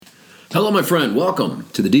Hello, my friend. Welcome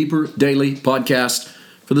to the Deeper Daily Podcast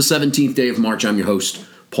for the 17th day of March. I'm your host,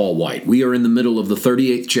 Paul White. We are in the middle of the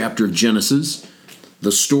 38th chapter of Genesis,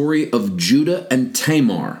 the story of Judah and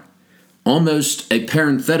Tamar, almost a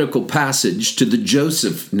parenthetical passage to the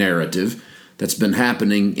Joseph narrative that's been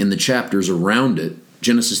happening in the chapters around it.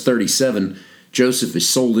 Genesis 37, Joseph is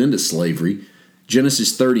sold into slavery.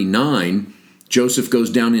 Genesis 39, Joseph goes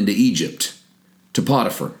down into Egypt to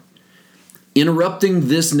Potiphar. Interrupting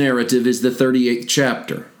this narrative is the 38th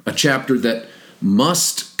chapter, a chapter that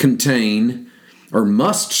must contain or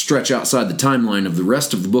must stretch outside the timeline of the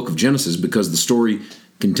rest of the book of Genesis because the story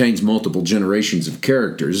contains multiple generations of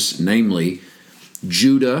characters, namely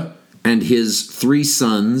Judah and his three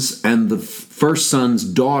sons, and the first son's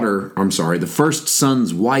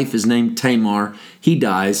wife is named Tamar. He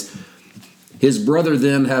dies. His brother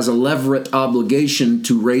then has a levirate obligation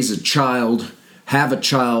to raise a child, have a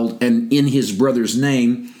child, and in his brother's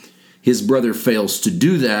name, his brother fails to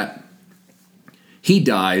do that. He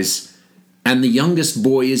dies, and the youngest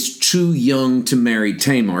boy is too young to marry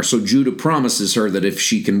Tamar. So Judah promises her that if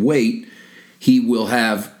she can wait, he will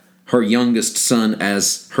have her youngest son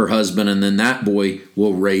as her husband, and then that boy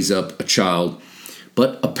will raise up a child.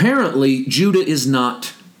 But apparently, Judah is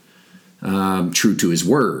not true to his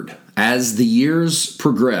word. As the years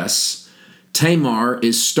progress, Tamar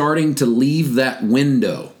is starting to leave that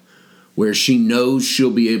window where she knows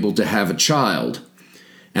she'll be able to have a child.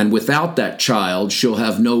 And without that child, she'll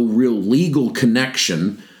have no real legal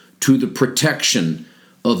connection to the protection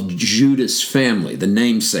of Judah's family, the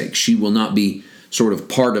namesake. She will not be sort of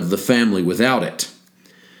part of the family without it.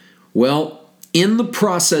 Well, in the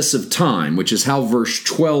process of time, which is how verse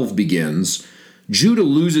 12 begins, Judah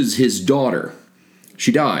loses his daughter.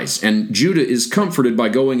 She dies, and Judah is comforted by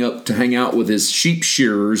going up to hang out with his sheep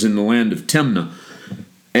shearers in the land of Timnah.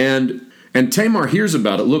 And Tamar hears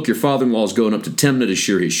about it. Look, your father-in-law is going up to Timnah to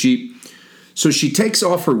shear his sheep. So she takes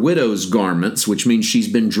off her widow's garments, which means she's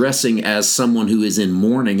been dressing as someone who is in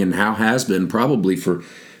mourning and how has been probably for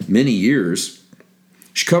many years.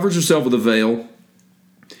 She covers herself with a veil,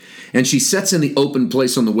 and she sets in the open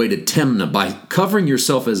place on the way to Timnah. By covering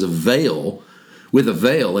yourself with a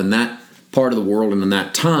veil in that part of the world and in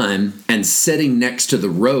that time, and sitting next to the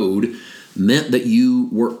road meant that you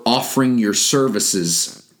were offering your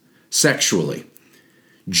services sexually.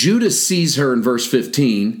 Judah sees her in verse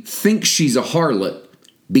 15, thinks she's a harlot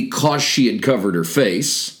because she had covered her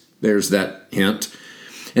face. There's that hint.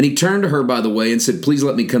 And he turned to her, by the way, and said, "Please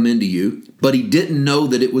let me come into you." But he didn't know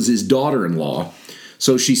that it was his daughter-in-law.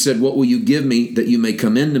 So she said, "What will you give me that you may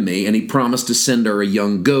come into me?" And he promised to send her a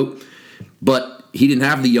young goat. But he didn't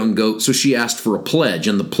have the young goat, so she asked for a pledge.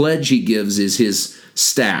 And the pledge he gives is his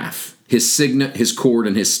staff, his signet, his cord,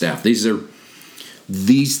 and his staff. These are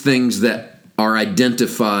these things that are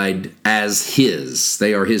identified as his.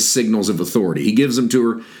 They are his signals of authority. He gives them to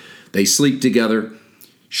her. They sleep together.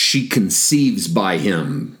 She conceives by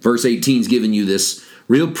him. Verse 18 is giving you this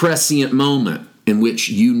real prescient moment in which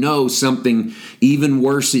you know something even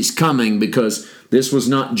worse is coming, because this was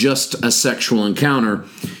not just a sexual encounter.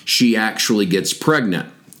 She actually gets pregnant.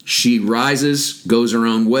 She rises, goes her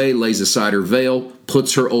own way, lays aside her veil,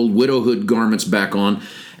 puts her old widowhood garments back on,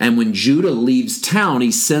 and when Judah leaves town,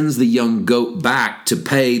 he sends the young goat back to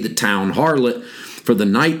pay the town harlot for the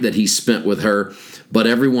night that he spent with her. But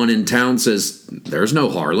everyone in town says, "There's no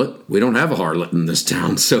harlot. We don't have a harlot in this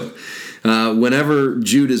town." So whenever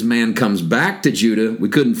Judah's man comes back to Judah, "We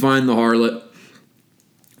couldn't find the harlot.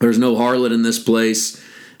 There's no harlot in this place."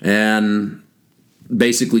 And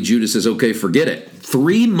basically Judah says, "Okay, forget it."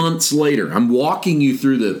 3 months later, I'm walking you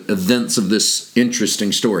through the events of this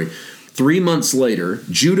interesting story. 3 months later,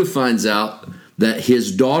 Judah finds out that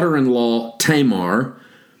his daughter-in-law, Tamar,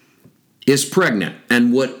 is pregnant.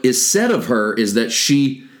 And what is said of her is that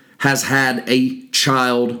she has had a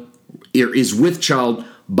child, or is with child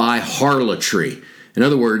by harlotry. In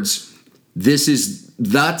other words,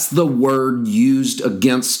 that's the word used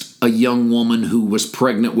against a young woman who was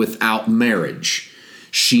pregnant without marriage.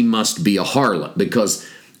 She must be a harlot, because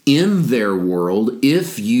in their world,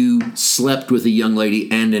 if you slept with a young lady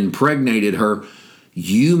and impregnated her,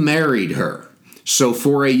 you married her. So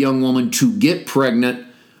for a young woman to get pregnant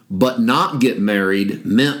but not get married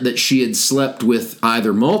meant that she had slept with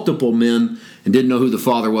either multiple men and didn't know who the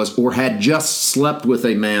father was, or had just slept with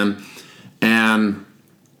a man and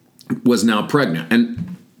was now pregnant.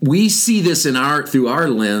 And we see this through our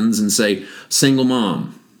lens and say, single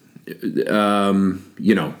mom,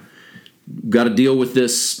 got to deal with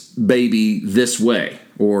this baby this way,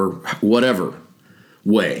 or whatever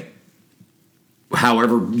way.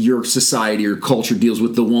 However your society or culture deals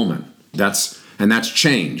with the woman. And that's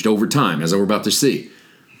changed over time, as we're about to see.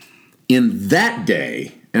 In that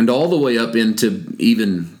day, and all the way up into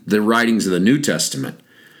even the writings of the New Testament,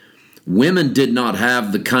 women did not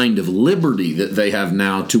have the kind of liberty that they have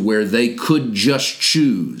now to where they could just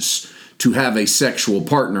choose to have a sexual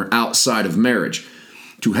partner outside of marriage.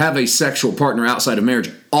 To have a sexual partner outside of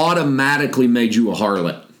marriage automatically made you a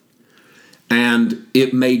harlot. And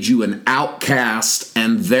it made you an outcast,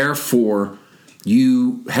 and therefore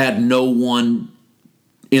you had no one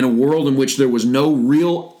in a world in which there was no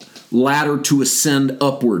real ladder to ascend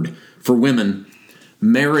upward for women.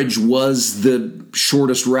 Marriage was the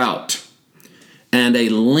shortest route, and a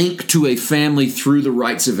link to a family through the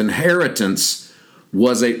rights of inheritance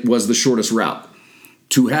was the shortest route.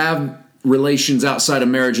 To have relations outside of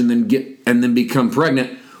marriage and then become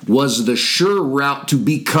pregnant was the sure route to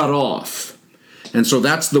be cut off. And so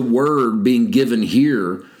that's the word being given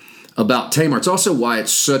here about Tamar. It's also why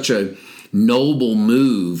it's such a noble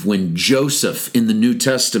move when Joseph in the New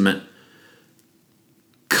Testament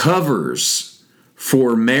covers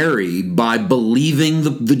for Mary by believing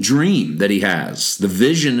the dream that he has, the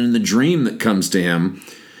vision and the dream that comes to him,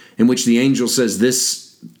 in which the angel says,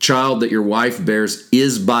 "This child that your wife bears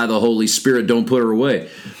is by the Holy Spirit. Don't put her away."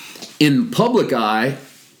 In public eye,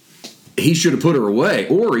 he should have put her away,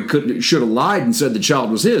 or he should have lied and said the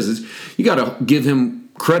child was his. You got to give him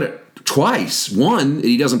credit twice. One, that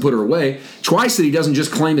he doesn't put her away. Twice, that he doesn't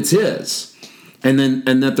just claim it's his, and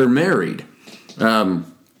that they're married.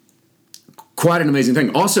 Quite an amazing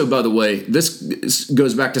thing. Also, by the way, this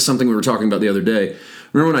goes back to something we were talking about the other day.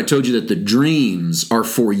 Remember when I told you that the dreams are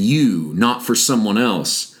for you, not for someone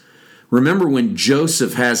else? Remember when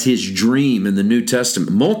Joseph has his dream in the New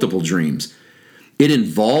Testament, multiple dreams. It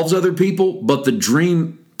involves other people, but the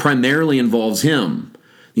dream primarily involves him.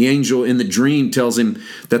 The angel in the dream tells him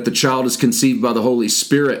that the child is conceived by the Holy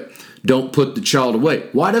Spirit. Don't put the child away.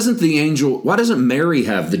 Why doesn't Mary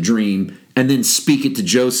have the dream and then speak it to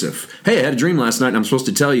Joseph? Hey, I had a dream last night, and I'm supposed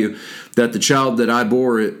to tell you that the child that I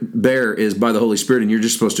bear is by the Holy Spirit, and you're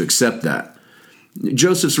just supposed to accept that.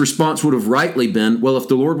 Joseph's response would have rightly been, well, if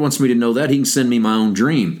the Lord wants me to know that, he can send me my own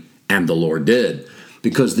dream. And the Lord did,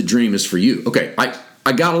 because the dream is for you. Okay,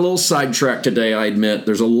 I got a little sidetracked today, I admit.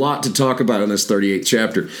 There's a lot to talk about in this 38th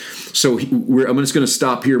chapter. So I'm just going to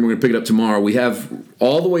stop here, and we're going to pick it up tomorrow. We have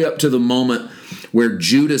all the way up to the moment where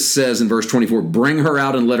Judas says in verse 24, "Bring her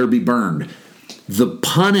out and let her be burned." The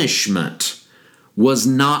punishment was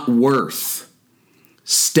not worth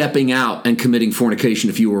stepping out and committing fornication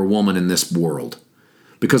if you were a woman in this world,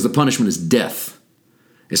 because the punishment is death.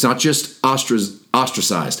 It's not just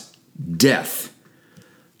ostracized, death.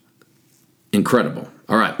 Incredible.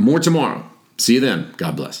 All right, more tomorrow. See you then.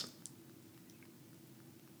 God bless.